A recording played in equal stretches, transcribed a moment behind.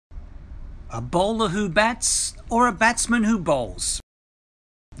A bowler who bats or a batsman who bowls?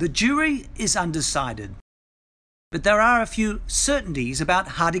 The jury is undecided, but there are a few certainties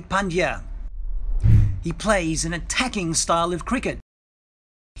about Hardik Pandya. He plays an attacking style of cricket.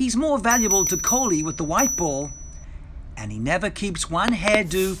 He's more valuable to Kohli with the white ball, and he never keeps one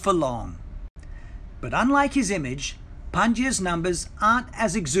hairdo for long. But unlike his image, Pandya's numbers aren't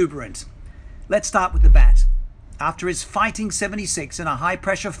as exuberant. Let's start with the bat. After his fighting 76 in a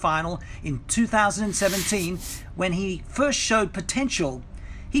high-pressure final in 2017, when he first showed potential,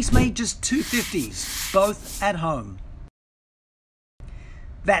 he's made just 250s, both at home.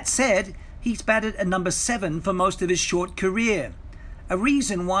 That said, he's batted at number 7 for most of his short career, a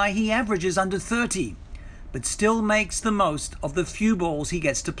reason why he averages under 30, but still makes the most of the few balls he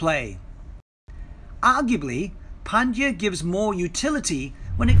gets to play. Arguably, Pandya gives more utility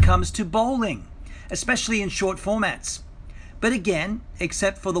when it comes to bowling, especially in short formats. But again,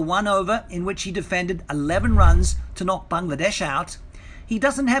 except for the one over in which he defended 11 runs to knock Bangladesh out, he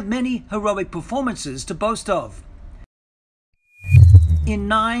doesn't have many heroic performances to boast of. In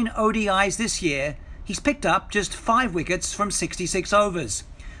 9 ODIs this year, he's picked up just 5 wickets from 66 overs,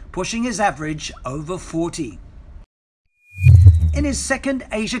 pushing his average over 40. In his second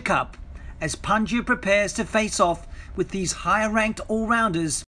Asia Cup, as Pandya prepares to face off with these higher-ranked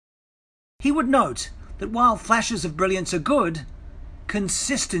all-rounders, he would note that while flashes of brilliance are good,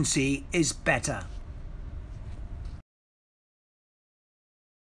 consistency is better.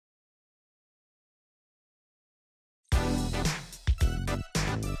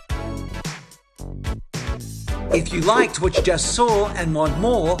 If you liked what you just saw and want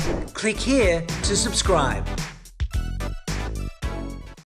more, click here to subscribe.